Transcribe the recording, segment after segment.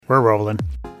We're rolling.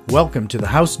 Welcome to the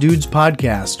House Dudes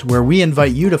podcast, where we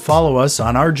invite you to follow us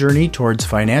on our journey towards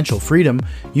financial freedom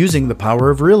using the power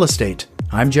of real estate.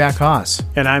 I'm Jack Haas.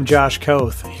 And I'm Josh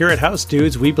Koth. Here at House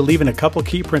Dudes, we believe in a couple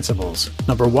key principles.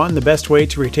 Number one, the best way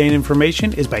to retain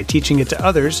information is by teaching it to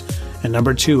others. And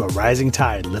number two, a rising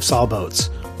tide lifts all boats.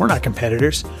 We're not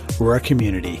competitors, we're a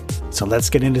community. So let's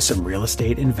get into some real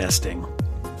estate investing.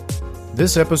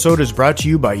 This episode is brought to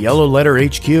you by Yellow Letter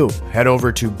HQ. Head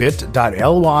over to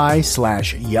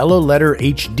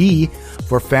bit.ly/yellowletterhd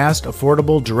for fast,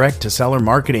 affordable, direct-to-seller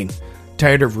marketing.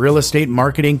 Tired of real estate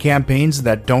marketing campaigns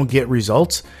that don't get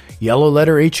results? Yellow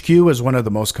Letter HQ is one of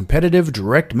the most competitive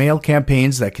direct mail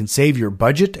campaigns that can save your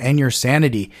budget and your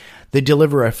sanity. They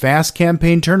deliver a fast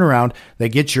campaign turnaround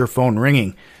that gets your phone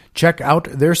ringing. Check out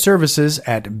their services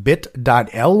at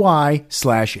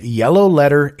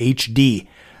bit.ly/yellowletterhd.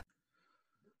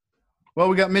 Well,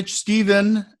 we got Mitch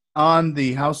Stephen on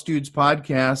the House Dudes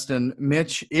podcast. And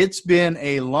Mitch, it's been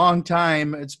a long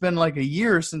time. It's been like a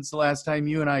year since the last time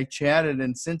you and I chatted.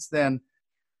 And since then,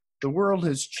 the world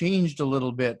has changed a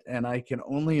little bit. And I can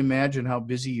only imagine how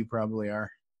busy you probably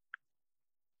are.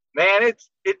 Man, it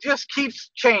just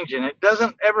keeps changing. It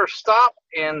doesn't ever stop.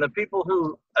 And the people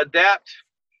who adapt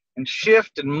and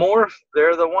shift and morph,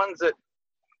 they're the ones that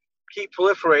keep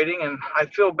proliferating. And I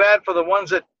feel bad for the ones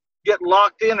that get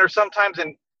locked in or sometimes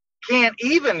and can't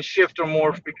even shift or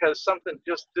morph because something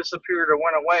just disappeared or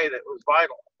went away that was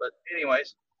vital. But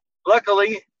anyways,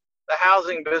 luckily the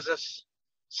housing business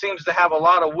seems to have a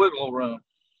lot of wiggle room.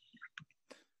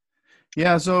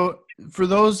 Yeah, so for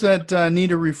those that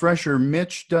need a refresher,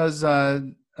 Mitch has a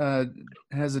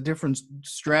different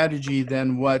strategy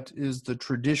than what is the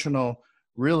traditional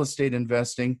real estate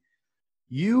investing.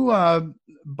 You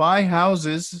buy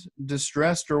houses,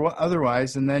 distressed or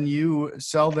otherwise, and then you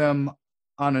sell them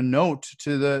on a note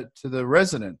to the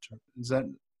resident.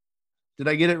 Did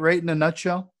I get it right in a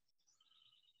nutshell?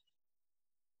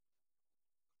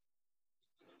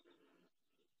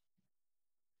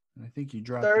 I think you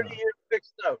dropped 30-year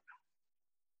fixed note.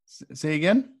 Say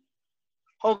again?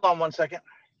 Hold on one second.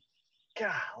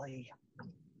 Golly.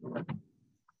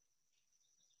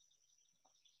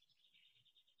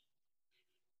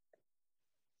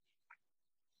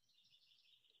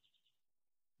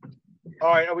 All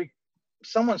right,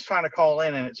 someone's trying to call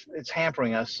in and it's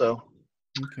hampering us, so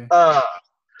okay.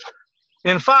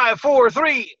 In 5, 4,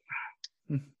 3.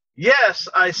 Yes,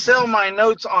 I sell my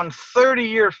notes on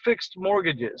 30-year fixed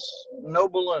mortgages, no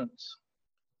balloons.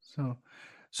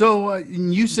 So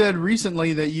you said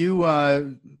recently that you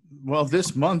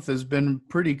this month has been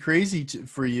pretty crazy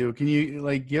for you. Can you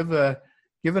give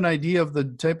an idea of the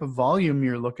type of volume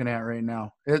you're looking at right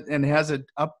now? And has it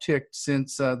upticked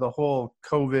since the whole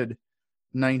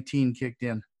COVID-19 kicked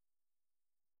in?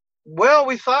 Well,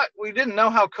 we didn't know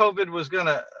how COVID was going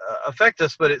to affect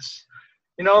us, but it's,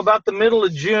 about the middle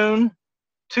of June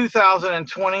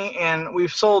 2020, and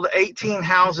we've sold 18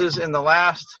 houses in the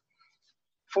last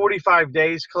 45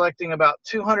 days, collecting about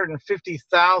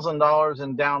 $250,000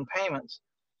 in down payments.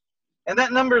 And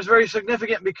that number is very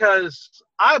significant because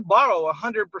I borrow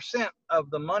 100% of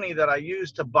the money that I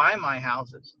use to buy my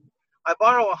houses. I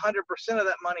borrow 100% of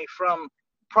that money from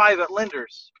private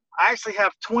lenders. I actually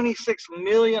have $26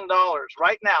 million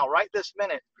right now, right this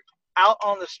minute, out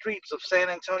on the streets of San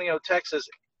Antonio, Texas,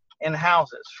 in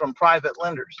houses from private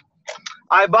lenders.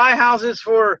 I buy houses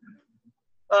for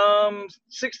 $60,000,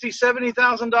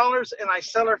 $70,000, and I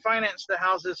seller finance the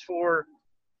houses for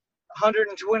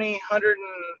 $120,000,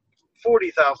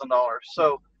 $140,000.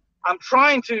 So I'm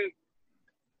trying to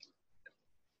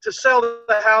sell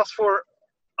the house for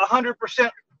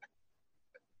 100%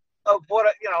 of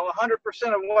what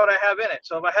 100% of what I have in it.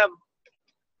 So if I have,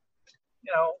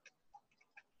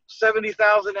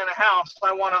 $70,000 in a house,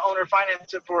 I want to owner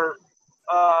finance it for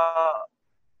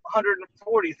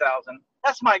 $140,000.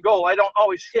 That's my goal. I don't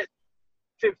always hit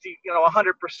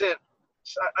 100%.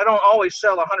 I don't always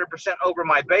sell 100% over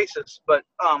my basis, but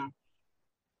I'm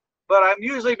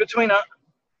usually between that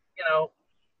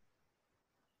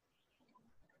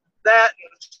and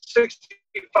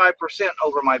 65%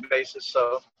 over my basis.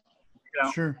 So,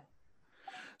 Sure.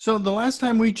 So the last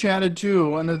time we chatted too,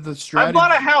 one of the strategies. I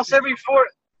bought a house every 4.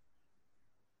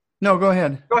 No, go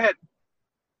ahead. Go ahead.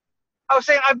 I was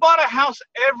saying I bought a house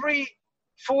every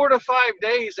 4 to 5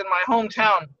 days in my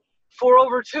hometown for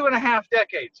over 2.5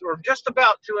 decades, or just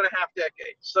about 2.5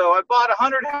 decades. So I bought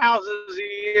 100 houses a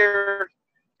year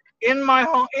in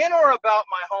or about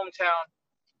my hometown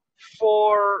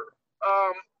for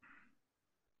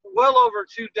well over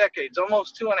 2 decades,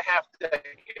 almost 2.5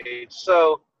 decades.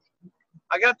 So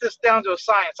I got this down to a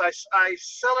science. I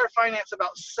seller finance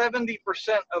about 70%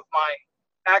 of my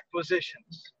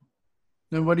acquisitions.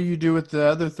 Then what do you do with the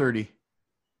other 30?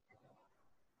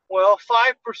 Well,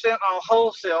 5% I'll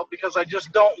wholesale because I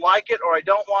just don't like it or I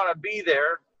don't want to be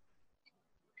there.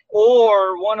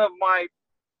 Or one of my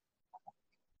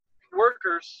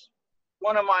workers,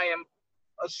 one of my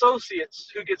associates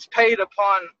who gets paid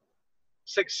upon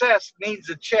success needs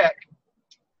a check.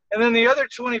 And then the other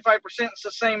 25% is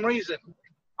the same reason.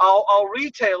 I'll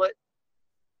retail it,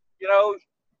 you know,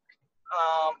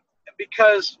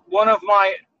 because one of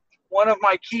my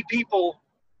key people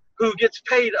who gets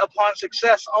paid upon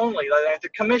success only, like the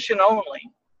commission only,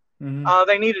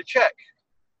 they need a check.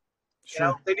 Sure.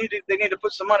 You know, they need to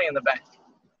put some money in the bank.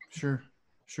 Sure.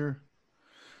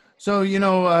 So, you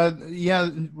know, yeah,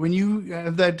 when you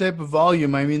have that type of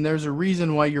volume, I mean, there's a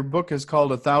reason why your book is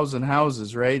called 1,000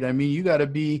 Houses, right? I mean, you got to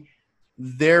be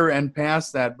there and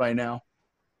past that by now.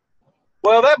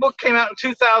 Well, that book came out in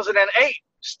 2008,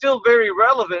 still very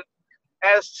relevant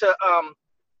as to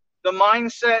the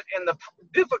mindset and the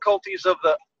difficulties of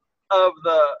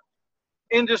the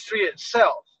industry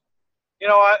itself. You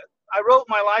know, I wrote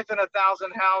My Life in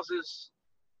 1,000 Houses,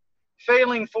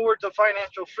 Failing Forward to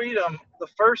Financial Freedom, the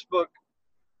first book,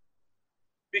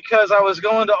 because I was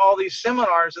going to all these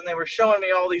seminars and they were showing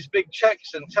me all these big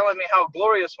checks and telling me how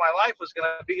glorious my life was going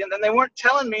to be, and then they weren't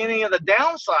telling me any of the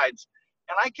downsides.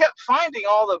 And I kept finding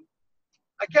all the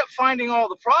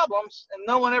problems, and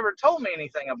no one ever told me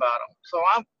anything about them. So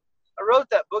I wrote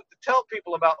that book to tell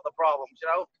people about the problems. You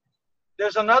know,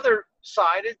 there's another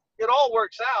side. It all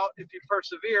works out if you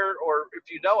persevere or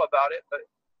if you know about it. But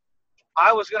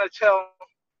I was going to tell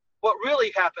what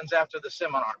really happens after the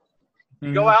seminar.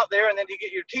 You go out there and then you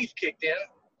get your teeth kicked in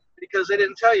because they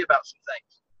didn't tell you about some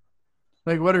things.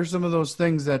 Like, what are some of those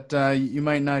things that you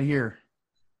might not hear?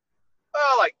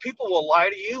 Well, like people will lie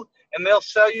to you and they'll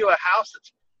sell you a house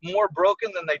that's more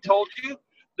broken than they told you.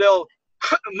 They'll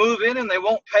move in and they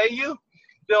won't pay you.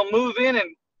 They'll move in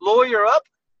and lawyer up.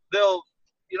 They'll,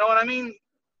 you know what I mean?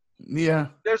 Yeah.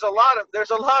 There's a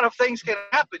lot of things can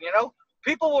happen, you know.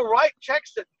 People will write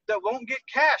checks that won't get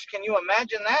cash. Can you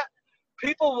imagine that?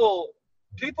 People will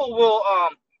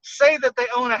say that they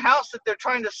own a house that they're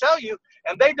trying to sell you,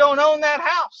 and they don't own that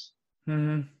house.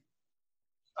 Mm-hmm.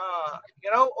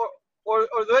 You know, or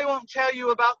they won't tell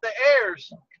you about the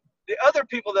heirs, the other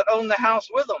people that own the house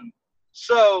with them.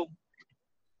 So,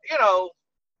 you know,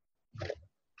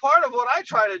 part of what I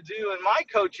try to do in my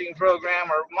coaching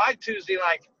program or my Tuesday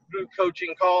night group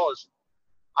coaching call is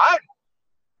I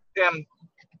am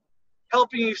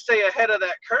helping you stay ahead of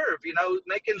that curve, you know,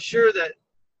 making sure that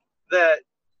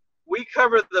we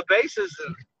cover the bases.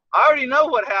 And I already know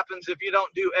what happens if you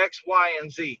don't do X, Y,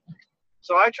 and Z.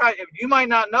 So I try, you might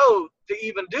not know to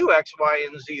even do X, Y,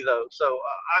 and Z though. So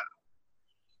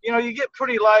you know, you get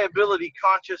pretty liability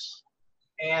conscious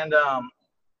and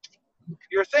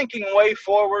you're thinking way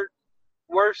forward,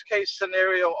 worst case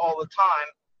scenario all the time.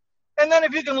 And then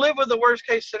if you can live with the worst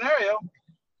case scenario,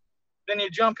 then you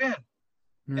jump in.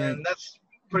 Right. And that's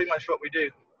pretty much what we do.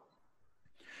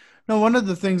 No, one of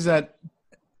the things that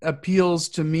appeals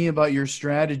to me about your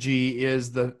strategy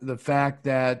is the fact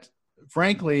that,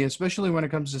 frankly, especially when it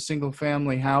comes to single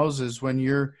family houses, when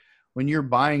you're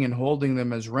buying and holding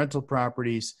them as rental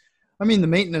properties, I mean, the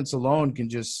maintenance alone can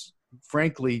just,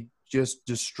 frankly, just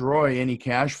destroy any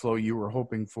cash flow you were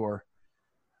hoping for.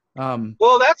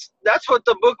 Well, that's what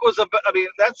the book was about. I mean,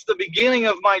 that's the beginning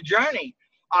of my journey.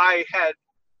 I had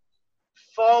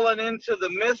fallen into the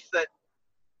myth that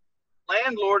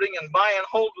landlording and buy and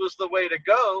hold was the way to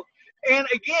go. And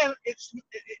again,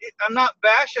 I'm not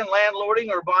bashing landlording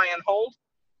or buy and hold,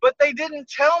 but they didn't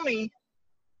tell me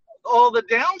all the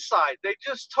downside. They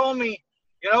just told me,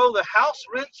 you know, the house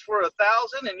rents for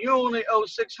 $1,000 and you only owe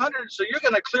 $600, so you're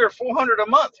going to clear $400 a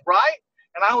month, right?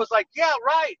 And I was like, yeah,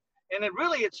 right. And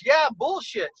it's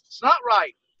bullshit. It's not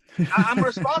right. I'm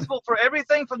responsible for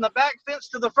everything from the back fence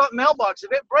to the front mailbox.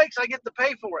 If it breaks, I get to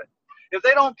pay for it. If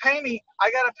they don't pay me, I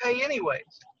got to pay anyways.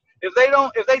 If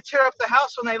they tear up the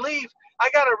house when they leave, I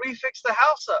got to refix the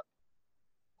house up.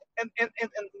 And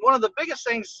one of the biggest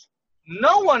things,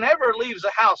 no one ever leaves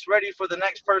a house ready for the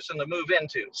next person to move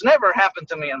into. It's never happened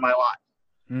to me in my life.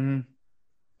 Mm-hmm.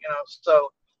 You know,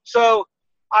 so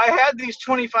I had these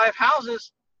 25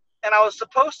 houses, and I was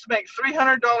supposed to make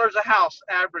 $300 a house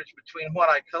average between what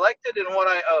I collected and what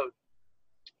I owed.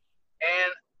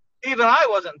 And even I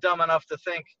wasn't dumb enough to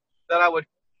think that I would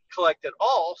collect it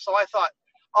all. So I thought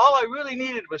all I really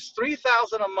needed was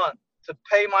 $3,000 a month to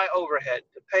pay my overhead,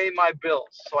 to pay my bills.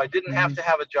 So I didn't have to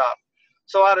have a job.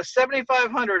 So out of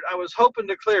 7,500, I was hoping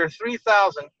to clear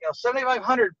 3,000.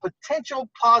 7,500 potential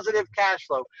positive cash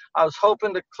flow. I was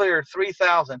hoping to clear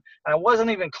 3,000, and I wasn't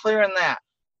even clearing that.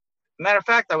 Matter of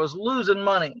fact, I was losing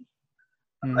money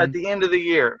at the end of the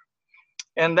year.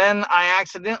 And then I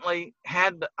accidentally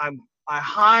I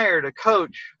hired a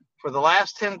coach for the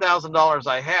last $10,000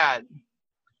 I had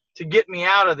to get me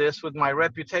out of this with my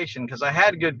reputation, because I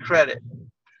had good credit,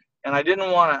 and I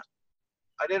didn't want to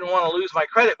lose my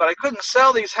credit, but I couldn't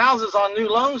sell these houses on new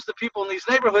loans to people in these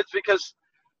neighborhoods because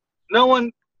no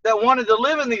one that wanted to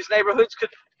live in these neighborhoods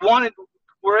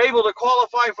were able to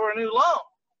qualify for a new loan.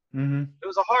 It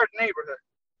was a hard neighborhood.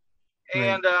 Right.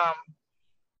 And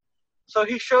so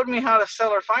he showed me how to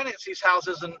sell or finance these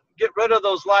houses and get rid of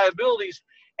those liabilities.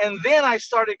 And then I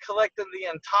started collecting the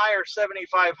entire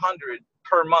 $7,500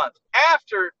 per month.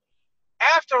 After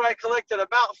I collected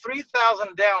about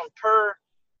 $3,000 down per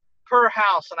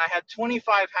house, and I had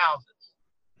 25 houses.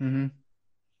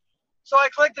 So I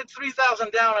collected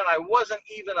 $3,000 down, and I wasn't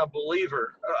even a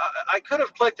believer. I could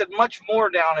have collected much more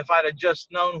down if I'd have just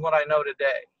known what I know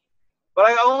today. But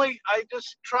I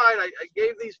just tried. I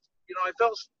gave these,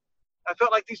 I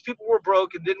felt like these people were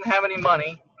broke and didn't have any money,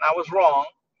 and I was wrong.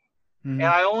 And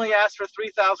I only asked for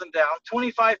 3,000 down.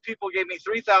 25 people gave me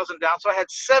 3,000 down, so I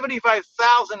had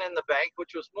 75,000 in the bank,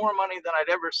 which was more money than I'd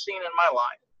ever seen in my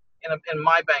life in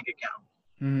my bank account,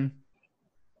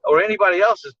 or anybody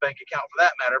else's bank account for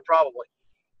that matter, probably.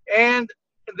 And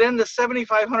then the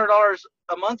 $7,500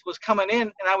 a month was coming in,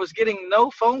 and I was getting no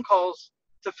phone calls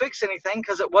to fix anything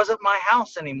because it wasn't my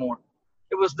house anymore.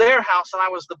 It was their house, and I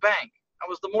was the bank. I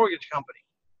was the mortgage company.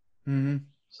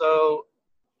 So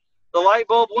the light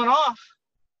bulb went off,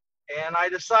 and I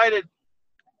decided,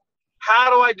 how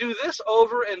do I do this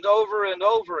over and over and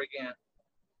over again?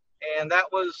 And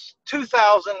that was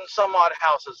 2,000 some odd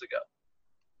houses ago.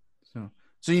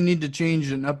 So you need to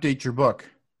change and update your book.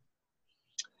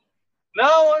 No,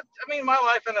 I mean, my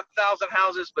life in 1,000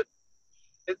 houses, but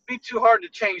it'd be too hard to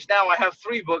change now. I have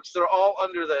 3 books. They're all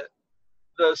under the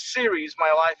series,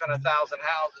 My Life in 1,000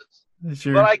 Houses.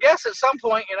 Sure. But I guess at some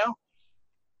point,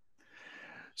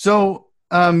 So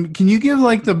can you give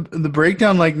like the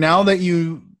breakdown, like now that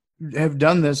you have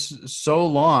done this so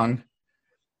long,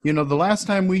 the last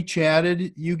time we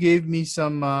chatted, you gave me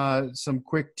some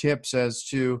quick tips as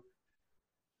to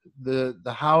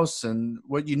the house and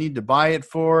what you need to buy it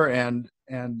for and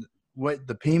what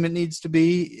the payment needs to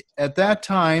be. At that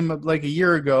time, like a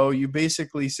year ago, you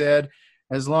basically said,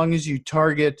 as long as you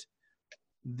target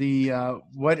the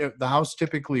what the house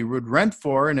typically would rent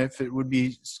for, and if it would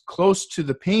be close to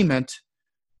the payment,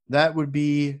 that would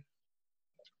be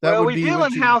we deal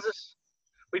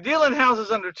in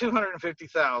houses under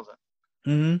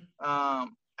 $250,000.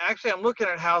 Actually, I'm looking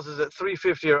at houses at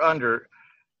 $350,000 or under.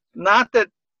 Not that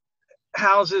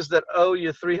houses that owe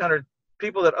you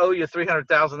people that owe you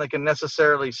 $300,000 they can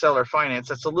necessarily sell or finance.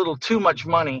 That's a little too much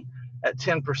money at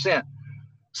 10%.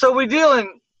 So we deal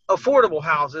in affordable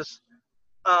houses.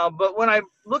 But when I'm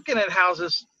looking at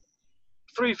houses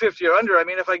 $350,000 or under, I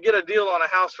mean, if I get a deal on a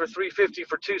house for $350,000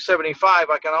 for $275,000,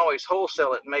 I can always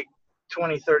wholesale it and make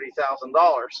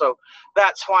 $20,000-$30,000. So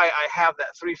that's why I have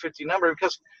that $350,000 number,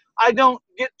 because I don't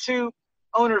get to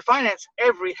owner finance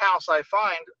every house I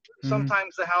find.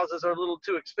 Sometimes the houses are a little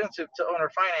too expensive to owner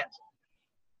finance.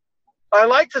 I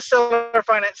like to sell owner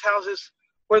finance houses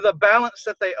where the balance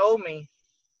that they owe me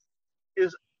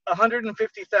is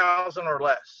 $150,000 or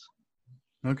less.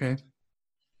 Okay.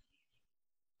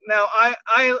 Now I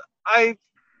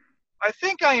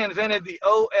think I invented the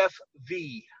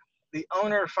OFV, the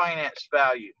owner finance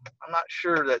value. I'm not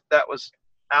sure that was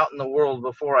out in the world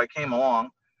before I came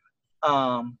along.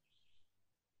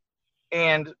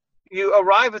 And you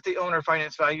arrive at the owner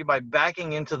finance value by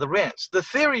backing into the rents. The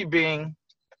theory being,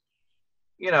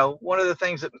 one of the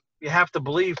things that you have to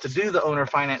believe to do the owner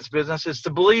finance business is to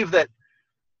believe that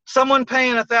someone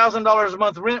paying $1,000 a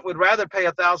month rent would rather pay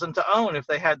 $1,000 to own if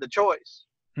they had the choice.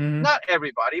 Not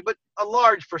everybody, but a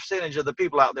large percentage of the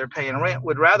people out there paying rent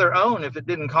would rather own if it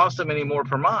didn't cost them any more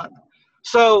per month.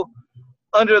 So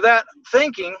under that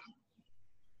thinking,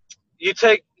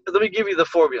 let me give you the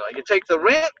formula. You take the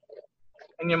rent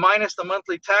and you minus the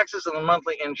monthly taxes and the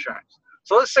monthly insurance.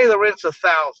 So let's say the rent's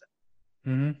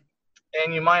 $1,000.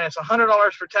 And you minus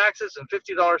 $100 for taxes and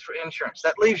 $50 for insurance.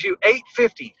 That leaves you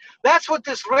 $850. That's what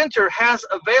this renter has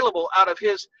available out of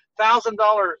his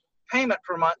 $1,000 payment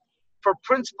per month for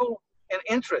principal and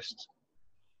interest.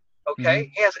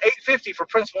 Okay, he has $850 for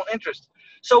principal and interest.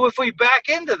 So if we back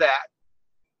into that,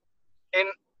 and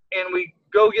we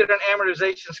go get an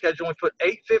amortization schedule, and we put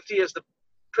 $850 as the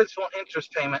principal and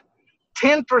interest payment,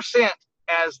 10%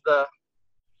 as the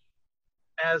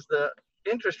as the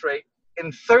interest rate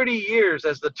and 30 years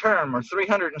as the term, or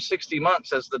 360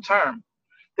 months as the term,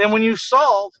 then when you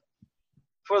solve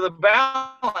for the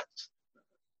balance,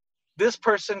 this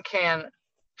person can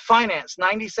finance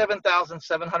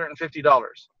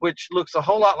 $97,750, which looks a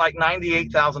whole lot like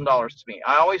 $98,000 to me.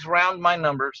 I always round my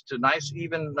numbers to nice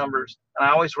even numbers, and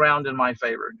I always round in my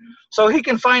favor. So he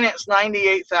can finance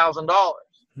 $98,000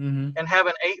 and have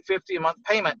an $850 a month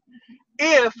payment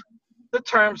if the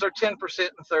terms are 10% in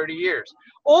 30 years.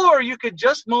 Or you could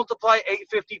just multiply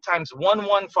 850 times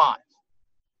 115,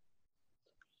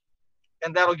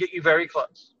 and that'll get you very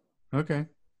close. Okay.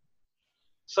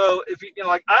 So if you know,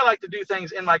 like I like to do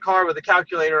things in my car with a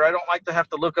calculator. I don't like to have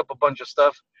to look up a bunch of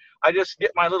stuff. I just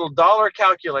get my little dollar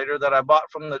calculator that I bought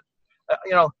from the,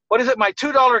 my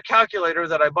 $2 calculator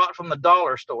that I bought from the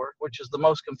dollar store, which is the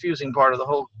most confusing part of the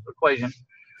whole equation.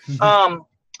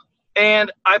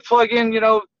 And I plug in,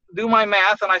 do my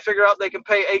math, and I figure out they can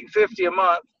pay $850 a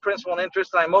month, principal and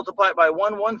interest, and I multiply it by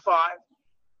 115. I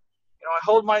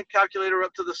hold my calculator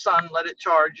up to the sun, let it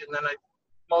charge, and then I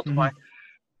multiply.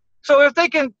 So if they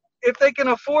can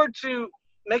afford to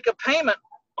make a payment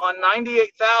on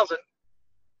 $98,000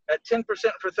 at 10%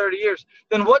 for 30 years,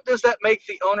 then what does that make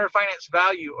the owner finance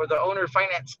value or the owner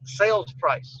finance sales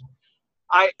price?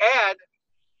 I add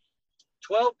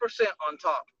 12% on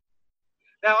top.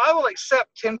 Now I will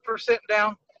accept 10%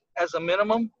 down as a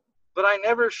minimum, but I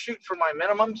never shoot for my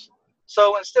minimums.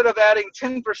 So instead of adding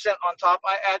 10% on top,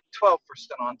 I add 12%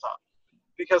 on top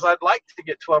because I'd like to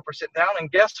get 12% down.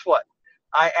 And guess what?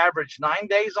 I average 9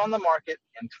 days on the market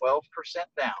and 12%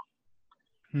 down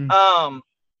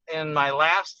in my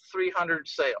last 300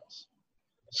 sales.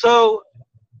 So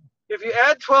if you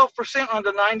add 12%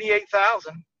 onto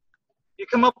 98,000, you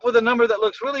come up with a number that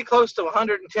looks really close to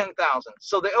 110,000.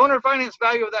 So the owner finance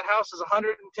value of that house is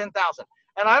 110,000.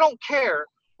 And I don't care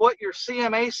what your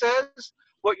CMA says,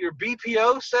 what your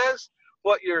BPO says,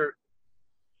 what your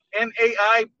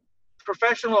NAI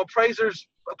professional appraiser's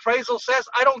appraisal says.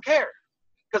 I don't care.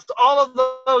 Because all of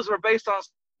those were based on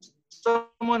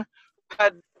someone who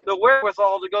had the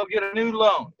wherewithal to go get a new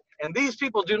loan. And these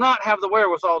people do not have the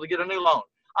wherewithal to get a new loan.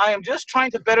 I am just trying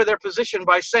to better their position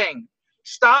by saying,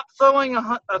 stop throwing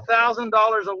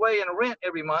 $1,000 away in rent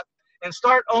every month and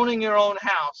start owning your own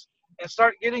house and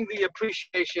start getting the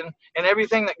appreciation and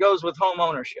everything that goes with home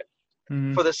ownership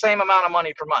for the same amount of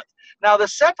money per month. Now, the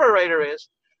separator is,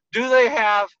 do they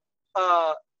have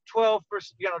 12%,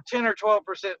 10 or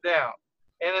 12% down?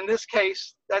 And in this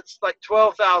case, that's like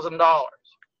 $12,000.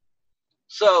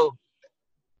 So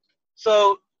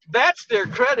that's their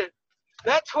credit.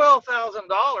 That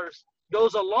 $12,000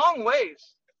 goes a long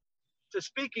ways to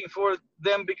speaking for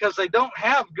them because they don't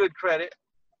have good credit.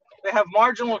 They have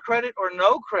marginal credit or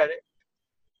no credit.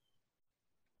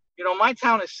 My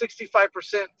town is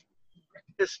 65%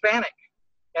 Hispanic,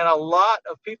 and a lot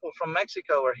of people from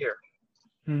Mexico are here,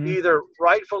 either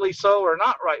rightfully so or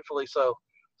not rightfully so.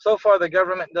 So far, the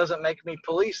government doesn't make me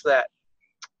police that.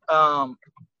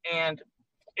 And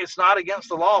it's not against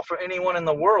the law for anyone in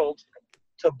the world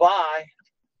to buy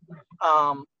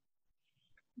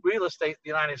real estate in the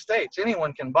United States.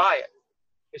 Anyone can buy it.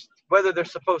 It's whether they're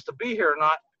supposed to be here or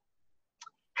not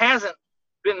hasn't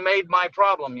been made my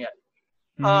problem yet.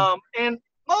 And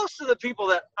most of the people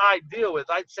that I deal with,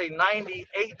 I'd say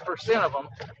 98% of them,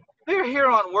 they're here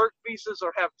on work visas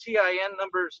or have TIN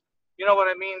numbers. You know what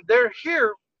I mean? They're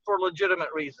here for legitimate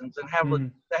reasons and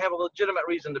they have a legitimate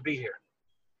reason to be here.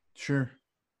 Sure.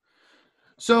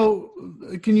 So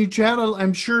can you chat?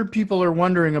 I'm sure people are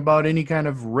wondering about any kind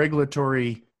of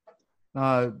regulatory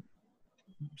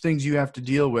things you have to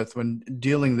deal with when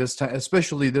dealing this time,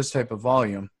 especially this type of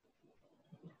volume.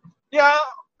 Yeah.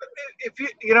 If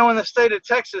in the state of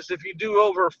Texas, if you do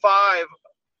over 5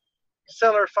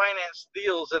 seller finance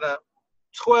deals in a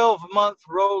 12-month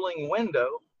rolling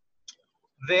window,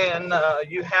 then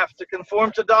you have to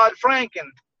conform to Dodd-Frank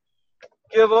and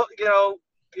give up. You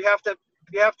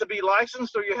have to be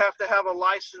licensed, or you have to have a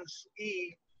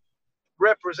licensee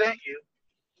represent you.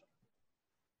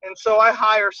 And so I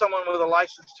hire someone with a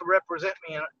license to represent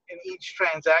me in each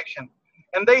transaction,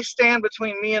 and they stand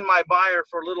between me and my buyer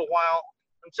for a little while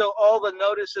until all the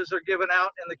notices are given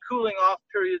out and the cooling off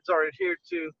periods are adhered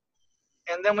to,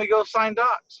 and then we go sign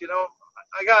docs.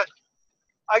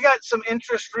 I got some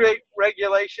interest rate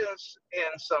regulations and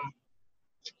some,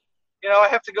 I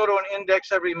have to go to an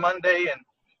index every Monday. And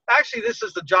actually, this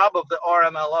is the job of the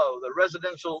RMLO, the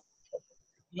Residential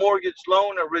Mortgage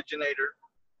Loan Originator,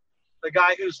 the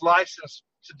guy who's licensed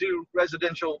to do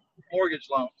residential mortgage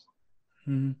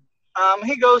loans.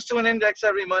 He goes to an index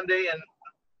every Monday, and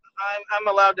I'm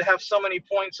allowed to have so many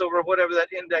points over whatever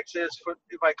that index is for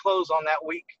if I close on that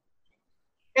week.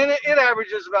 And it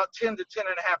averages about 10 to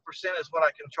 10.5% is what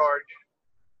I can charge.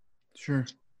 Sure.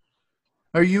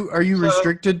 Are you So,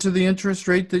 restricted to the interest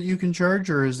rate that you can charge,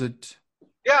 or is it?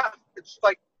 Yeah, it's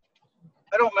like,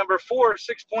 I don't remember, 4 or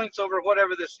 6 points over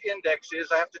whatever this index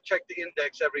is. I have to check the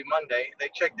index every Monday. They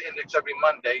check the index every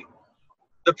Monday.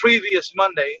 The previous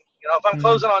Monday, if I'm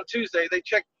closing on Tuesday, they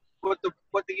check what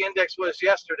the index was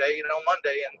yesterday,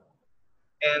 Monday,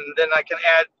 and then I can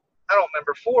add, I don't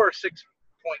remember, 4 or 6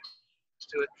 points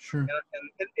to it. Sure.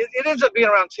 And it ends up being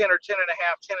around 10 or 10.5,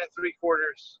 10 3/4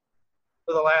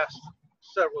 for the last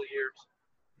several years.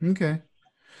 Okay.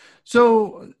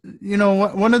 So,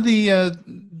 one of the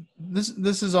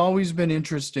this has always been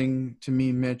interesting to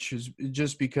me, Mitch, is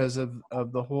just because of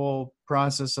the whole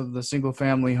process of the single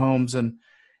family homes and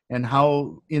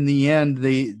how in the end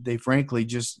they frankly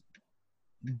just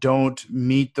don't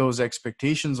meet those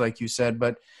expectations, like you said.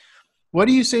 But what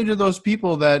do you say to those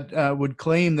people that would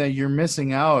claim that you're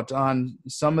missing out on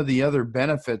some of the other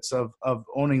benefits of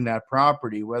owning that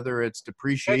property, whether it's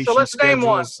depreciation so let's name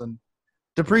one. and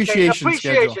depreciation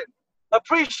schedule?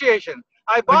 Appreciation.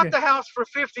 I bought the house for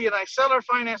 $50 and I seller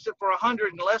financed it for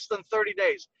 $100 in less than 30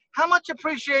 days. How much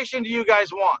appreciation do you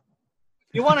guys want?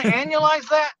 You want to annualize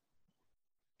that?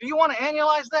 Do you want to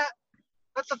annualize that?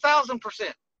 That's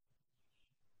 1,000%.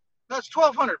 That's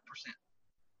 1,200%.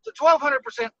 It's a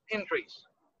 1,200% increase.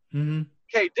 Mm-hmm.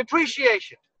 Okay,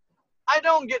 depreciation. I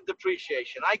don't get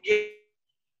depreciation. I get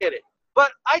it.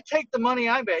 But I take the money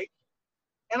I make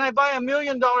and I buy $1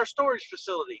 million storage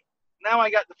facility. Now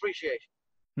I got depreciation.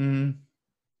 Mm-hmm.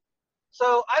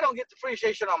 So I don't get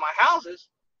depreciation on my houses.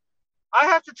 I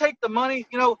have to take the money,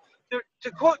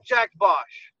 to quote Jack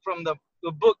Bosch from the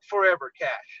book Forever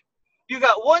Cash. You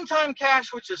got one-time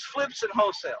cash, which is flips and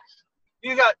wholesales.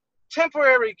 You got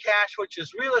temporary cash, which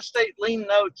is real estate lien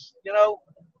notes, and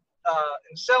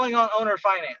selling on owner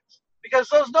finance. Because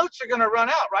those notes are going to run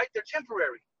out, right? They're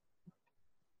temporary.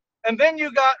 And then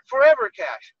you got forever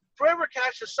cash. Forever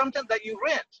cash is something that you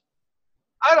rent.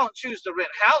 I don't choose to rent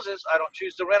houses. I don't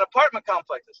choose to rent apartment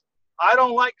complexes. I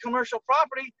don't like commercial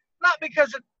property, not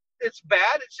because it's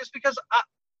bad. It's just because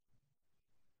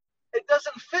it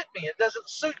doesn't fit me. It doesn't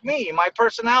suit me, my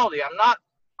personality. I'm not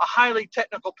a highly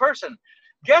technical person.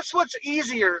 Guess what's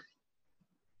easier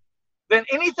than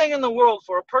anything in the world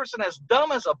for a person as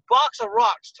dumb as a box of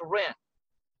rocks to rent?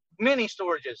 Mini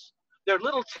storages. They're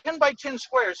little 10 by 10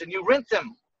 squares, and you rent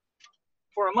them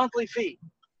for a monthly fee.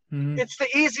 Mm-hmm. It's the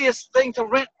easiest thing to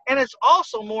rent, and it's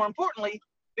also, more importantly,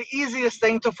 the easiest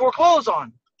thing to foreclose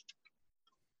on.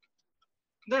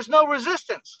 There's no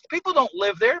resistance. People don't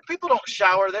live there. People don't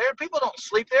shower there. People don't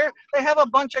sleep there. They have a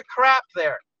bunch of crap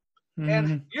there. Mm-hmm.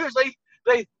 And usually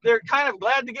they're kind of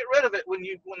glad to get rid of it when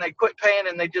they quit paying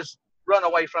and they just run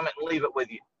away from it and leave it with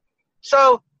you.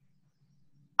 So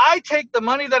I take the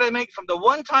money that I make from the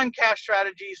one-time cash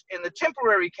strategies and the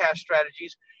temporary cash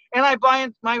strategies, and I buy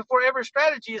in. My forever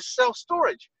strategy is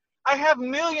self-storage. I have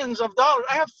millions of dollars.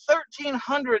 I have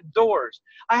 1,300 doors.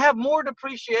 I have more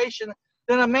depreciation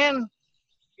than a man,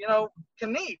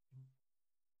 can need.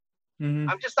 Mm-hmm.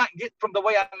 I'm just not getting from the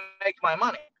way I make my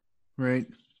money. Right.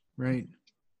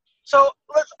 So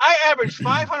I average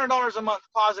 $500 a month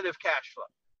positive cash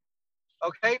flow,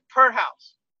 okay, per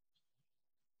house.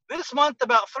 This month,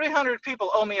 about 300 people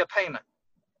owe me a payment.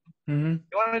 Mm-hmm.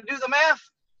 You want to do the math?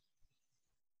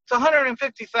 It's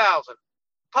 $150,000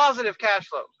 positive cash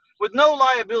flow with no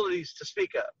liabilities to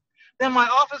speak of. Then my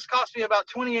office costs me about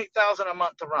 $28,000 a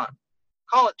month to run.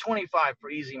 Call it 25 for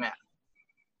easy math.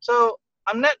 So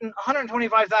I'm netting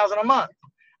 $125,000 a month.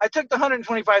 I took the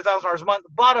 $125,000 a month,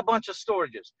 bought a bunch of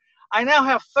storages. I now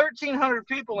have 1,300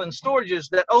 people in storages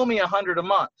that owe me $100 a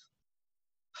month.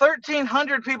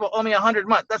 1,300 people owe me $100 a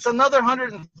month. That's another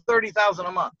 $130,000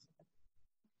 a month.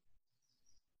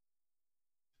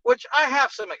 Which I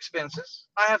have some expenses.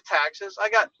 I have taxes. I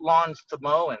got lawns to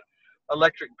mow and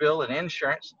electric bill and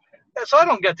insurance. So I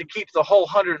don't get to keep the whole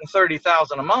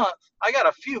 $130,000 a month. I got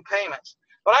a few payments.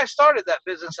 But I started that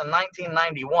business in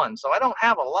 1991, so I don't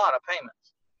have a lot of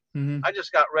payments. Mm-hmm. I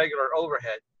just got regular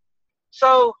overhead.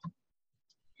 So,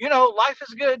 life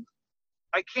is good.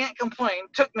 I can't complain.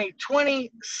 Took me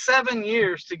 27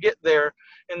 years to get there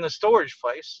in the storage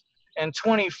place and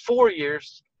 24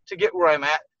 years to get where I'm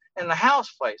at in the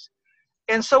house place.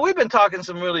 And so we've been talking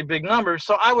some really big numbers,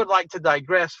 so I would like to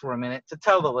digress for a minute to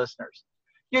tell the listeners.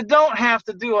 You don't have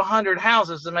to do 100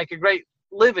 houses to make a great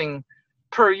living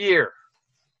per year.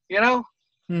 10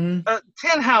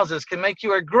 houses can make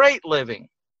you a great living.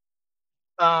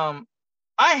 I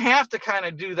have to kind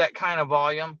of do that kind of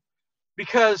volume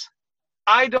because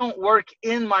I don't work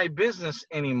in my business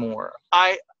anymore.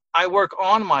 I work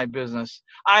on my business.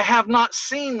 I have not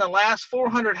seen the last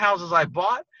 400 houses I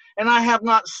bought, and I have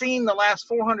not seen the last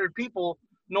 400 people,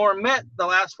 nor met the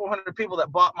last 400 people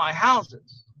that bought my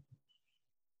houses.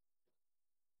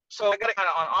 So I got it kind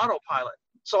of on autopilot.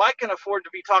 So I can afford to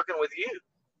be talking with you.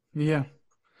 Yeah.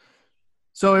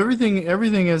 So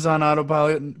everything is on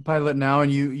autopilot now,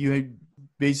 and you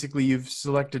basically you've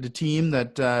selected a team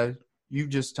that you've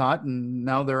just taught, and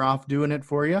now they're off doing it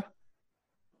for you.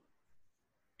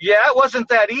 Yeah, it wasn't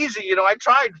that easy. You know, I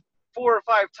tried 4 or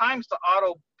 5 times to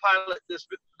autopilot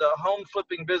the home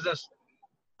flipping business,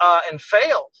 and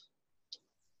failed.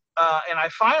 And I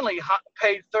finally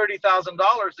paid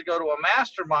 $30,000 to go to a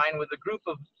mastermind with a group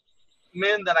of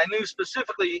men that I knew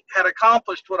specifically had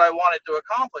accomplished what I wanted to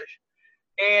accomplish.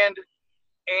 And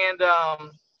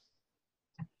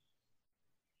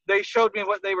they showed me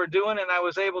what they were doing, and I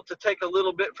was able to take a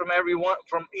little bit from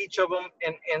each of them,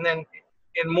 and then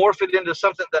morph it into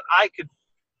something that I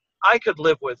could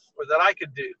live with, or that I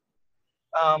could do.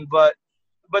 But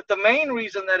the main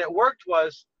reason that it worked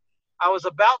was I was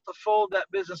about to fold that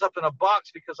business up in a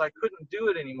box because I couldn't do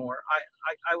it anymore.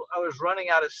 I was running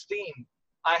out of steam.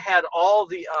 I had all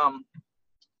the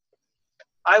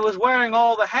I was wearing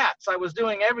all the hats. I was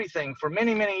doing everything for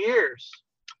many, many years.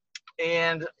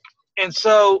 And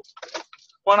so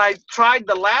when I tried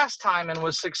the last time and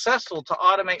was successful to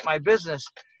automate my business,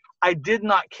 I did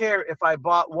not care if I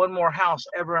bought one more house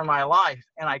ever in my life,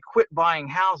 and I quit buying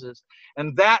houses.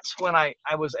 And that's when I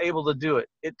was able to do it.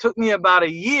 It took me about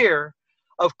a year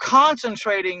of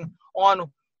concentrating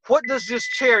on what does this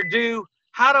chair do?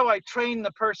 How do I train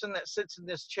the person that sits in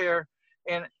this chair?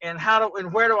 And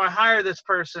where do I hire this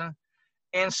person?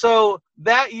 And so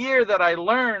that year that I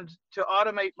learned to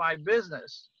automate my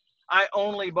business, I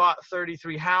only bought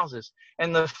 33 houses.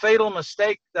 And the fatal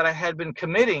mistake that I had been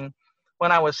committing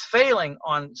when I was failing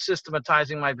on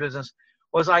systematizing my business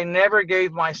was I never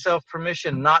gave myself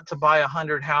permission not to buy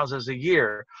 100 houses a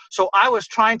year. So I was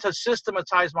trying to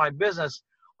systematize my business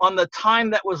on the time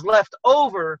that was left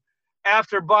over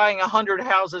after buying 100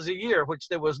 houses a year, which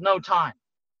there was no time.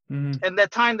 Mm-hmm. And the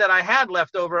time that I had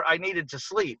left over, I needed to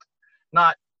sleep,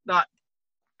 not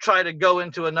try to go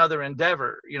into another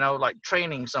endeavor, like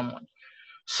training someone.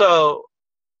 So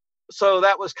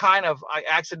that was kind of, I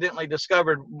accidentally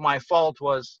discovered my fault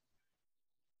was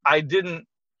I didn't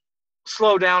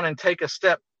slow down and take a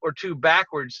step or two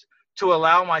backwards to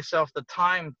allow myself the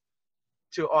time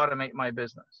to automate my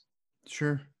business.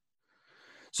 Sure.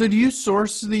 So do you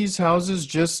source these houses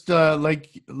just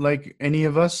like any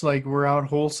of us, like we're out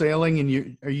wholesaling,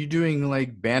 and are you doing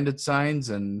like bandit signs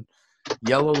and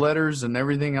yellow letters and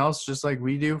everything else just like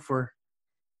we do for?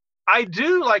 I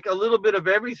do like a little bit of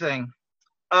everything.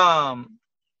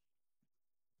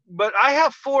 But I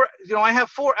have 4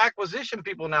 acquisition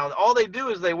people now. All they do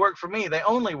is they work for me. They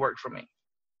only work for me.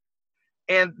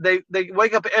 And they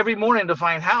wake up every morning to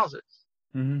find houses.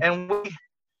 Mm-hmm.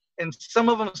 And some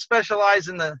of them specialize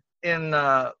in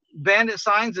bandit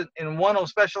signs, and one will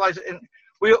specialize in,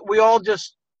 we all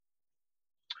just,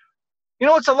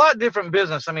 it's a lot different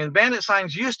business. I mean, bandit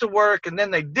signs used to work, and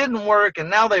then they didn't work, and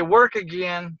now they work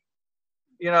again.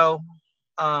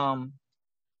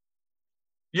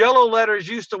 Yellow letters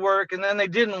used to work, and then they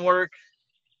didn't work,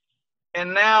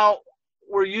 and now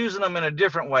we're using them in a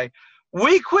different way.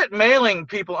 We quit mailing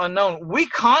people unknown. We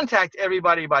contact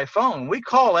everybody by phone. We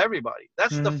call everybody.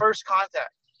 That's mm-hmm. the first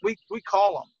contact. We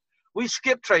call them. We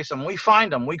skip trace them. We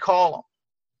find them. We call them.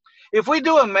 If we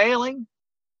do a mailing,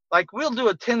 like we'll do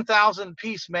a 10,000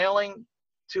 piece mailing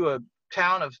to a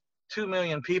town of 2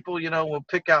 million people, we'll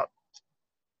pick out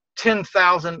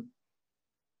 10,000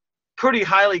 pretty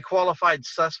highly qualified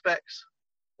suspects,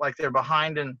 like they're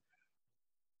behind in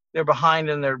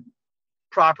their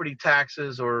property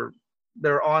taxes, or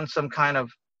they're on some kind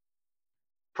of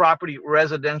property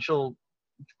residential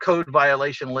code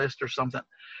violation list or something.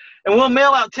 And we'll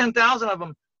mail out 10,000 of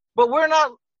them, but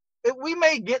we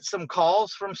may get some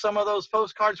calls from some of those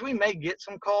postcards. We may get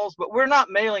some calls, but we're not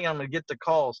mailing them to get the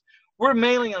calls. We're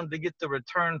mailing them to get the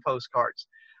return postcards.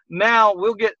 Now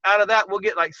we'll get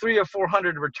like 300 or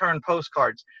 400 return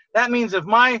postcards. That means if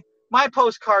my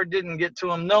postcard didn't get to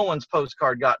them, no one's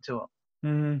postcard got to them.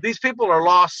 Mm-hmm. These people are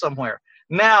lost somewhere.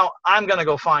 Now I'm going to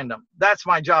go find them. That's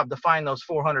my job, to find those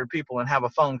 400 people and have a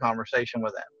phone conversation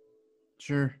with them.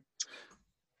 Sure.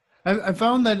 I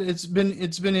found that it's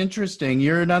been interesting.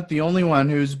 You're not the only one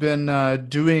who's been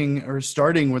doing or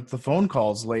starting with the phone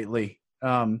calls lately.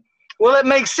 Well, it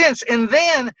makes sense. And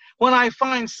then when I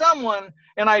find someone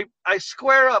and I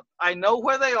square up, I know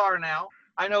where they are now.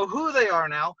 I know who they are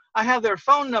now. I have their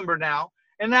phone number now.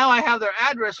 And now I have their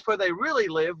address where they really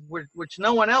live, which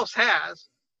no one else has.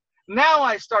 Now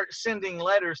I start sending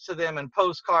letters to them and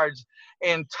postcards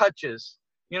and touches.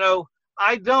 You know,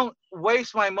 I don't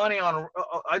waste my money on,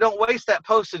 I don't waste that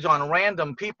postage on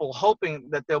random people hoping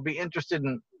that they'll be interested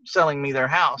in selling me their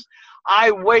house.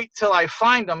 I wait till I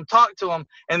find them, talk to them,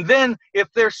 and then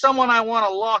if there's someone I want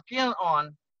to lock in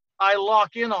on, I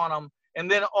lock in on them, and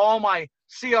then all my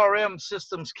CRM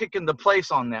systems kick into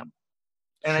place on them,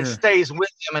 and Sure. it stays with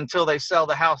them until they sell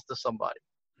the house to somebody.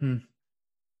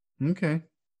 Okay.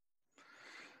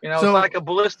 You know, So- it's like a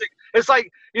ballistic, it's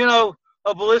like, you know,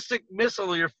 a ballistic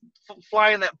missile. You're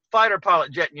flying that fighter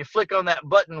pilot jet and you flick on that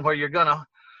button where you're going to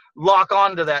lock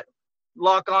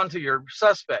onto your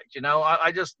suspect. You know,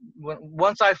 I just,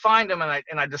 once I find them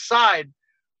and I decide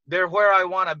they're where I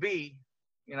want to be,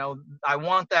 you know, I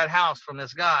want that house from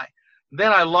this guy,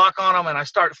 then I lock on them and I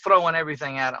start throwing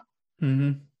everything at them.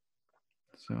 Mm-hmm.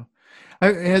 So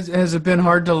has it been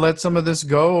hard to let some of this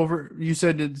go over? You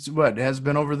said it's what has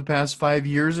been over the past 5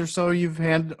 years or so you've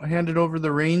handed over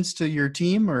the reins to your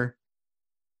team, or?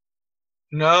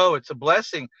 No, it's a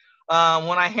blessing.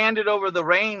 When I handed over the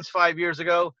reins 5 years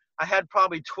ago, I had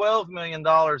probably $12 million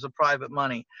of private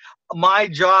money. My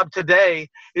job today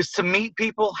is to meet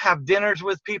people, have dinners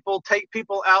with people, take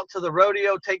people out to the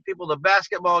rodeo, take people to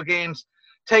basketball games,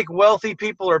 take wealthy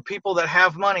people or people that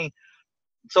have money.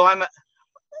 So I'm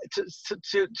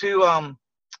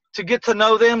to get to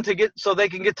know them, so they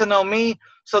can get to know me,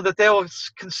 so that they will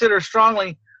consider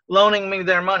strongly loaning me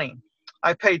their money.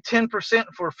 I pay 10%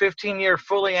 for a 15-year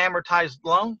fully amortized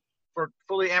loan, for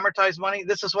fully amortized money.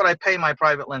 This is what I pay my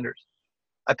private lenders.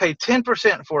 I pay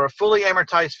 10% for a fully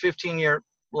amortized 15-year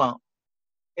loan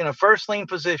in a first lien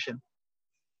position,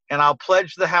 and I'll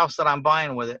pledge the house that I'm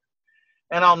buying with it.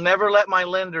 And I'll never let my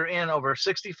lender in over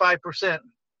 65%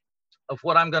 of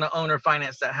what I'm going to own or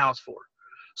finance that house for.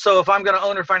 So if I'm going to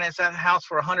own or finance that house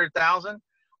for $100,000,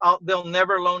 they'll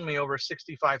never loan me over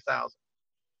 $65,000.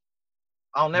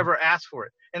 I'll never ask for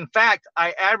it. In fact,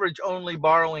 I average only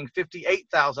borrowing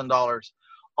 $58,000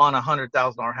 on a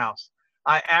 $100,000 house.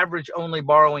 I average only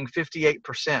borrowing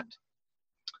 58%.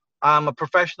 I'm a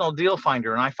professional deal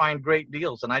finder, and I find great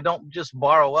deals. And I don't just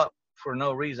borrow up for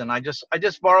no reason. I just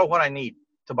borrow what I need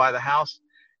to buy the house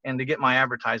and to get my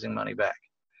advertising money back.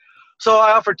 So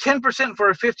I offer 10% for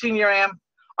a 15-year AM.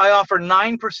 I offer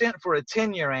 9% for a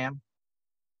 10-year AM.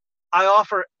 I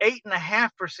offer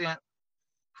 8.5%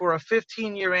 for a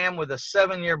 15-year AM with a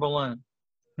 7-year balloon.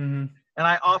 Mm-hmm. And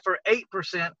I offer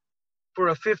 8% for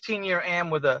a 15-year AM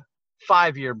with a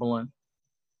 5-year balloon.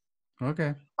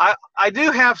 Okay. I do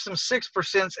have some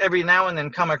 6% every now and then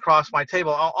come across my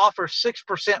table. I'll offer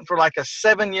 6% for like a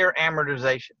 7-year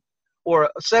amortization, or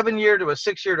a 7-year to a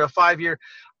 6-year to a 5-year.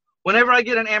 Whenever I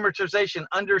get an amortization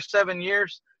under 7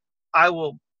 years, I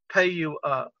will pay you,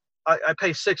 I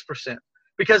pay 6%.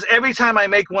 Because every time I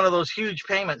make one of those huge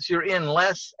payments, you're in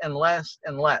less and less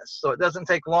and less. So it doesn't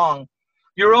take long.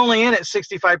 You're only in at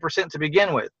 65% to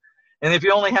begin with. And if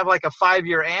you only have like a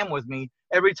 5-year AM with me,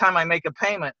 every time I make a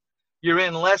payment, you're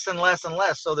in less and less and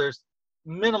less. So there's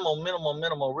minimal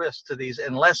risk to these,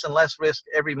 and less risk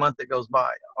every month that goes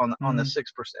by on the 6%.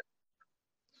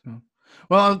 So,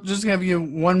 well, I'll just have you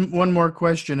one more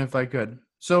question if I could.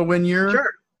 So when you're,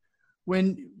 Sure.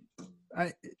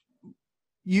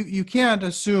 You can't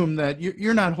assume that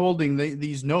you're not holding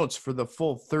these notes for the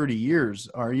full 30 years,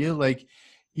 are you? Like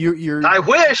you're. I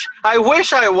wish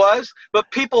I was, but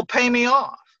people pay me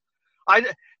off. I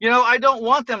don't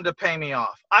want them to pay me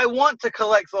off. I want to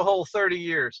collect the whole 30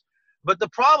 years. But the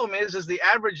problem is the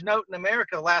average note in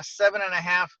America lasts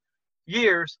 7.5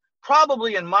 years.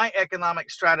 Probably in my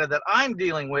economic strata that I'm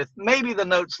dealing with, maybe the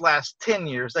notes last 10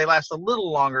 years. They last a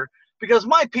little longer because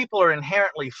my people are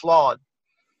inherently flawed.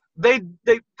 They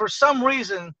for some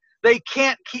reason, they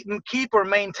can't keep or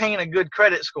maintain a good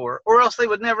credit score, or else they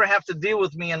would never have to deal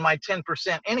with me in my 10%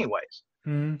 anyways.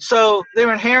 Mm-hmm. So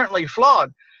they're inherently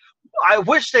flawed. I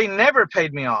wish they never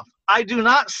paid me off. I do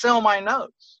not sell my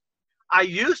notes. I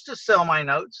used to sell my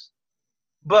notes,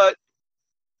 but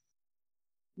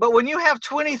when you have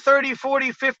 20, 30,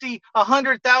 40, 50,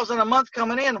 100,000 a month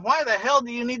coming in, why the hell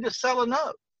do you need to sell a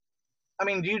note? I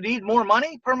mean, do you need more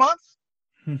money per month?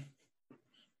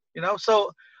 You know,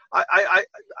 so I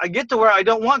get to where I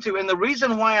don't want to. And the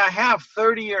reason why I have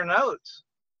 30-year notes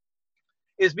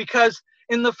is because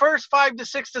in the first 5 to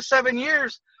 6 to 7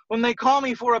 years, when they call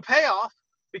me for a payoff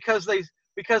because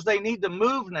they need to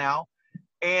move now,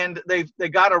 and they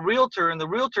got a realtor, and the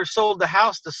realtor sold the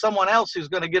house to someone else who's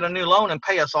going to get a new loan and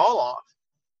pay us all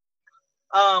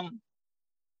off.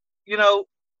 You know,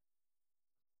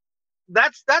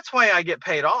 that's why I get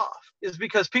paid off, is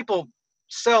because people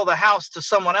sell the house to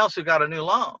someone else who got a new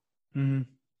loan. Mm-hmm.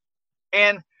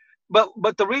 And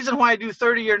but the reason why I do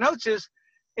 30-year notes is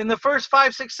in the first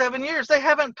 5, 6, 7 years, they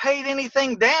haven't paid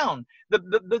anything down.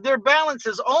 Their balance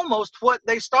is almost what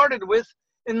they started with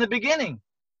in the beginning.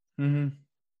 Mm-hmm.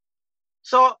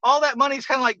 So all that money is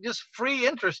kind of like just free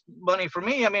interest money for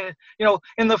me. I mean,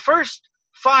 in the first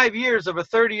 5 years of a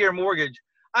 30-year mortgage,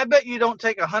 I bet you don't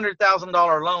take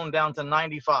 $100,000 loan down to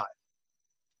 95.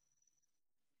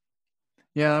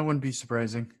 Yeah, that wouldn't be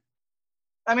surprising.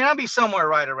 I mean, I'd be somewhere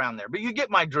right around there, but you get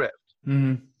my drift.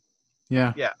 Mm-hmm.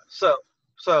 Yeah. Yeah. So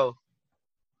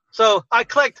I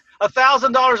collect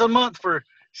 $1,000 a month for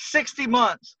 60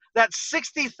 months. That's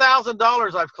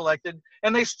 $60,000 I've collected,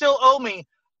 and they still owe me.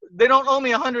 They don't owe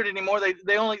me 100 anymore.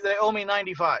 They owe me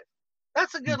 95.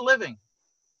 That's a good living.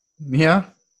 Yeah.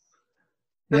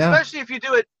 Yeah. Especially if you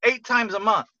do it 8 times a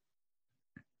month.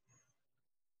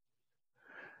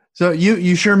 So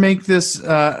you sure make this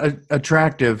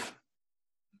attractive.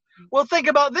 Well, think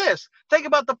about this. Think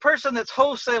about the person that's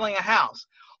wholesaling a house.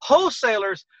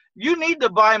 Wholesalers, you need to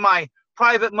buy my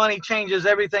private money changes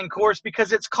everything course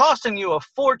because it's costing you a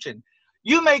fortune.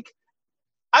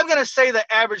 I'm going to say the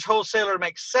average wholesaler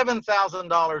makes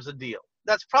 $7,000 a deal.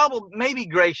 That's probably maybe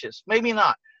gracious, maybe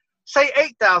not. Say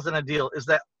 $8,000 a deal is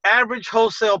the average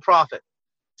wholesale profit.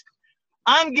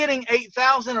 I'm getting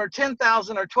 $8,000 or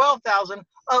 $10,000 or $12,000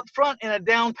 up front in a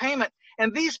down payment,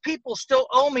 and these people still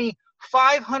owe me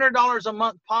 $500 a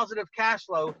month positive cash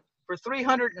flow for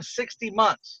 360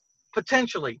 months,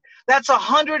 potentially. That's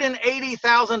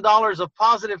 $180,000 of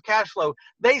positive cash flow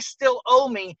they still owe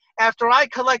me after I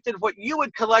collected what you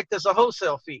would collect as a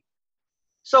wholesale fee.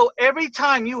 So every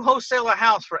time you wholesale a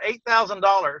house for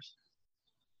 $8,000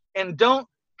 and don't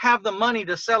have the money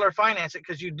to sell or finance it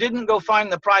because you didn't go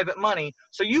find the private money,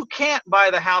 so you can't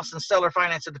buy the house and sell or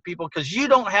finance it to people because you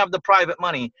don't have the private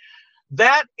money.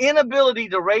 That inability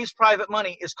to raise private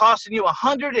money is costing you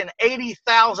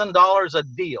 $180,000 a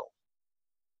deal.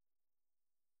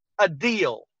 A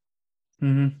deal.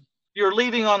 Mm-hmm. You're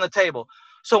leaving on the table.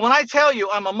 So when I tell you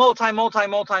I'm a multi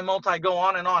go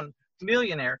on and on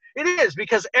millionaire, it is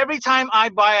because every time I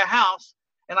buy a house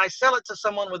and I sell it to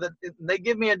someone they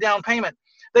give me a down payment,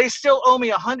 they still owe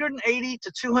me $180,000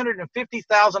 to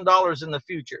 $250,000 in the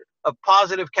future of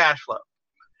positive cash flow.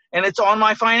 And it's on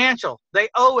my financial. They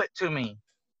owe it to me.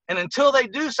 And until they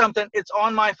do something, it's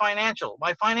on my financial.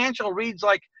 My financial reads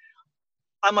like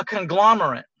I'm a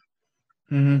conglomerate.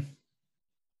 Mm-hmm.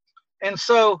 And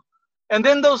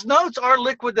then those notes are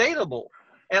liquidatable.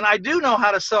 And I do know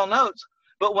how to sell notes.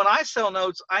 But when I sell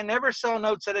notes, I never sell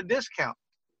notes at a discount.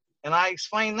 And I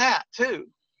explain that too.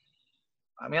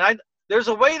 I mean, there's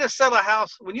a way to sell a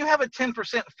house. When you have a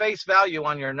 10% face value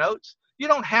on your notes, you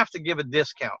don't have to give a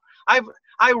discount. I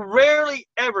rarely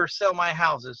ever sell my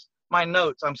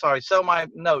notes. Sell my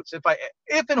notes. If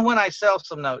and when I sell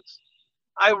some notes,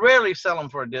 I rarely sell them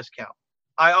for a discount.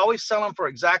 I always sell them for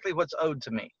exactly what's owed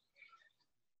to me.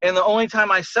 And the only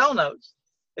time I sell notes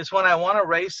is when I want to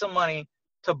raise some money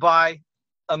to buy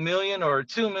 $1 million or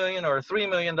 $2 million or $3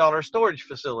 million storage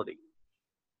facility.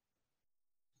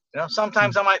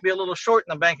 Sometimes I might be a little short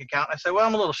in the bank account. I say, well,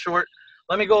 I'm a little short.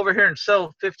 Let me go over here and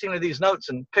sell 15 of these notes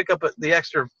and pick up the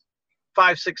extra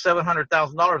 $500,000, $600,000,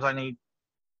 $700,000 I need.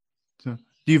 So,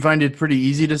 do you find it pretty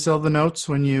easy to sell the notes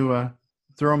when you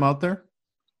throw them out there?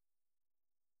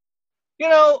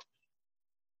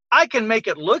 I can make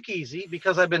it look easy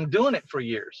because I've been doing it for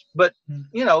years. But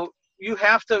you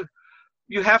have to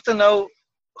know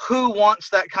who wants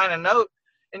that kind of note,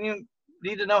 and you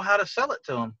need to know how to sell it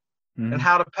to them. Mm-hmm. And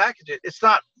how to package it. It's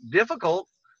not difficult.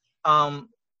 But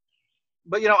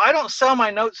I don't sell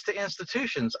my notes to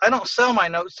institutions. I don't sell my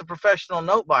notes to professional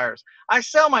note buyers. I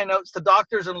sell my notes to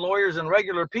doctors and lawyers and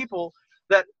regular people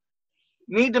that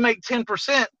need to make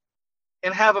 10%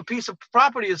 and have a piece of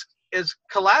property as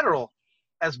collateral,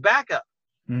 as backup.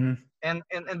 Mm-hmm. And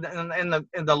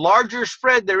the larger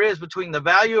spread there is between the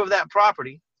value of that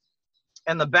property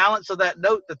and the balance of that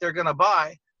note that they're going to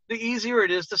buy, the easier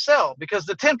it is to sell, because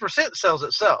the 10% sells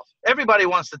itself. Everybody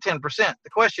wants the 10%. The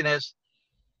question is,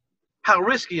 how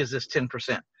risky is this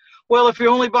 10%? Well, if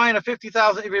you're only buying if you're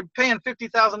paying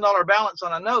 $50,000 balance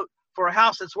on a note for a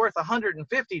house that's worth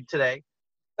 $150 today,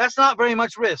 that's not very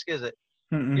much risk, is it?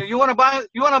 Mm-mm. You want to buy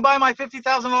my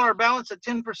 $50,000 balance at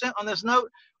 10% on this note?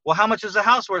 Well, how much is the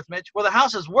house worth, Mitch? Well, the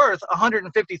house is worth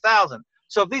 $150,000.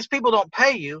 So if these people don't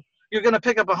pay you, you're going to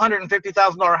pick up a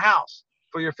 $150,000 house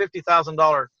for your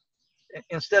 $50,000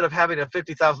 instead of having a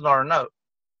 $50,000 note.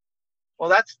 Well,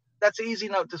 that's an easy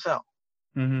note to sell.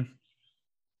 Mm-hmm.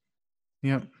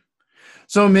 Yep.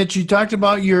 So, Mitch, you talked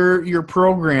about your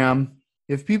program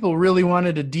if people really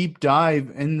wanted a deep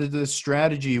dive into this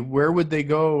strategy, where would they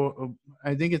go?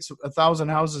 I think it's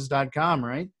 1000houses.com,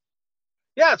 right?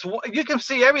 Yeah, you can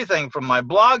see everything from my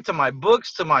blog to my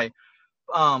books to my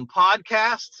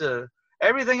podcast to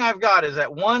everything I've got is at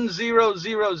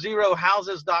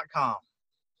 1000houses.com.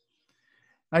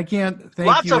 I can't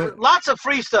thank you. Lots of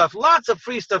free stuff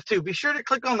too. Be sure to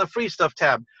click on the free stuff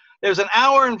tab. There's an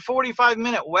hour and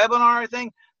 45-minute webinar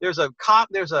thing. There's an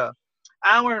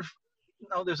hour and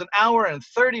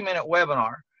 30-minute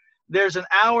webinar. There's an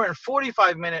hour and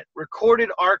 45-minute recorded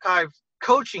archive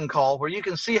coaching call where you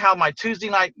can see how my Tuesday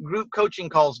night group coaching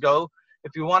calls go.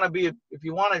 If you want to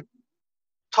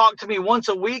talk to me once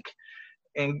a week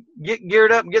and get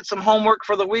geared up, get some homework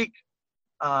for the week,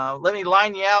 let me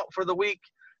line you out for the week,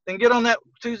 then get on that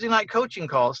Tuesday night coaching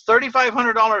call. It's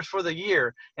 $3,500 for the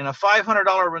year and a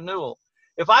 $500 renewal.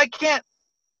 If I can't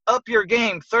up your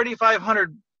game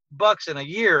 $3,500 in a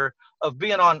year of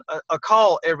being on a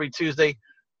call every Tuesday,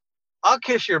 I'll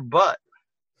kiss your butt.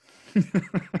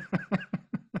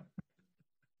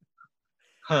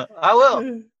 I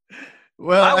will.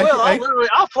 Well, I will.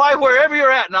 I'll fly wherever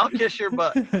you're at and I'll kiss your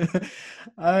butt.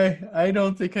 I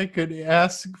don't think I could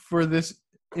ask for this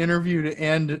interview to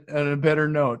end on a better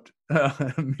note,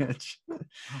 Mitch.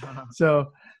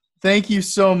 So thank you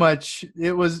so much.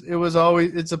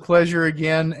 It's a pleasure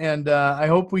again. And I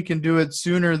hope we can do it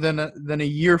sooner than a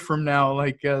year from now,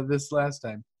 like this last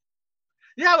time.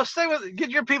 Yeah, get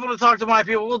your people to talk to my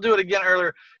people. We'll do it again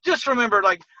earlier. Just remember,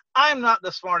 I'm not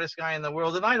the smartest guy in the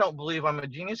world, and I don't believe I'm a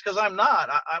genius because I'm not.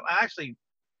 I actually,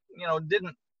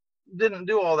 didn't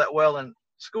do all that well in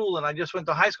school, and I just went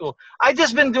to high school. I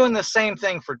just been doing the same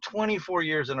thing for 24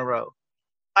 years in a row.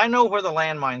 I know where the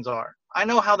landmines are. I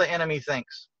know how the enemy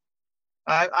thinks.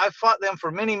 I've fought them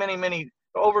for many,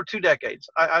 over 2 decades.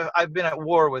 I've been at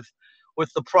war with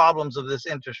the problems of this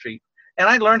industry, and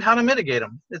I learned how to mitigate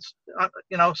them. It's, I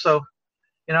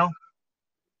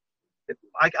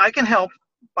can help.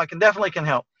 I definitely can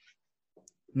help.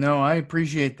 No, I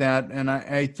appreciate that. And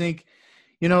I think,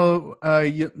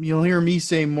 you'll hear me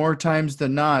say more times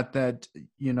than not that,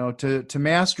 to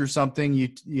master something,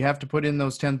 you have to put in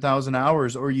those 10,000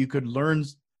 hours, or you could learn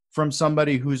from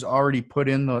somebody who's already put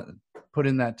in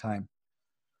that time.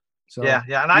 So yeah.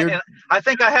 And I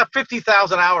think I have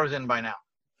 50,000 hours in by now.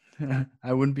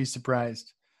 I wouldn't be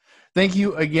surprised. Thank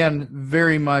you again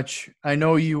very much. I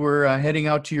know you were heading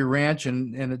out to your ranch,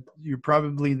 and you're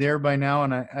probably there by now,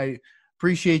 and I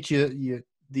appreciate the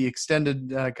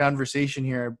extended conversation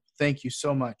here. Thank you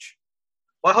so much.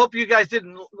 Well, I hope you guys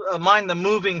didn't mind the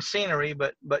moving scenery,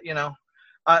 but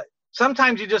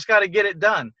sometimes you just got to get it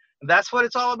done. That's what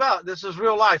it's all about. This is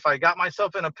real life. I got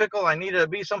myself in a pickle. I needed to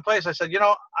be someplace. I said,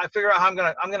 I figure out how I'm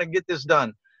gonna get this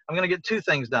done. I'm gonna get 2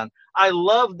 things done. I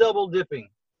love double dipping.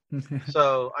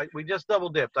 So we just double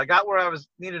dipped. I got where I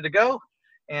needed to go,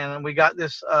 and we got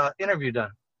this interview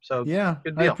done. So yeah,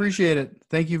 good deal. I appreciate it.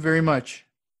 Thank you very much.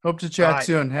 Hope to chat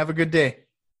soon. Have a good day.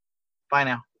 Bye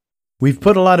now. We've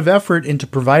put a lot of effort into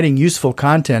providing useful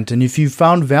content, and if you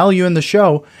found value in the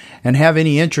show and have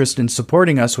any interest in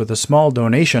supporting us with a small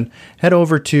donation, head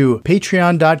over to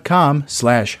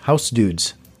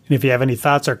patreon.com/housedudes. And if you have any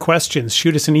thoughts or questions,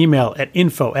 shoot us an email at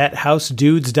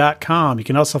info@housedudes.com. You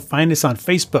can also find us on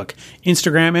Facebook,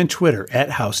 Instagram, and Twitter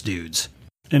 @housedudes.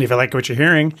 And if you like what you're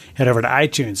hearing, head over to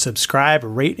iTunes, subscribe,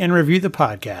 rate, and review the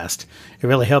podcast. It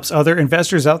really helps other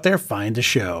investors out there find the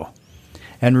show.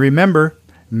 And remember,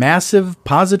 massive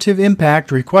positive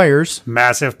impact requires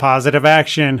massive positive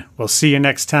action. We'll see you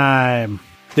next time.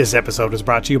 This episode was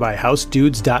brought to you by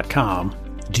housedudes.com.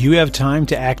 Do you have time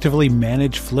to actively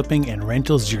manage flipping and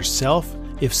rentals yourself?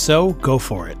 If so, go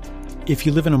for it. If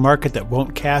you live in a market that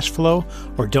won't cash flow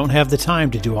or don't have the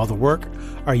time to do all the work,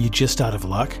 are you just out of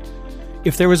luck?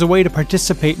 If there was a way to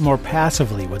participate more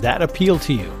passively, would that appeal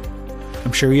to you?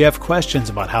 I'm sure you have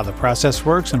questions about how the process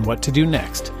works and what to do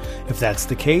next. If that's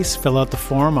the case, fill out the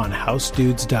form on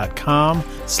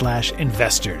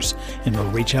housedudes.com/investors, and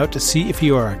we'll reach out to see if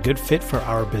you are a good fit for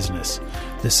our business.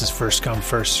 This is first come,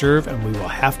 first serve, and we will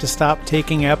have to stop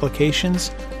taking applications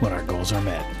when our goals are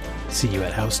met. See you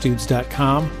at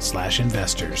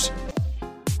housedudes.com/investors.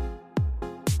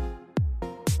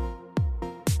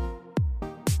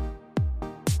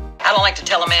 I don't like to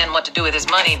tell a man what to do with his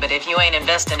money, but if you ain't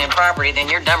investing in property, then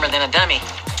you're dumber than a dummy.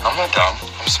 I'm not dumb.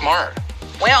 I'm smart.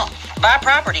 Well, buy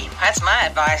property. That's my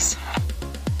advice.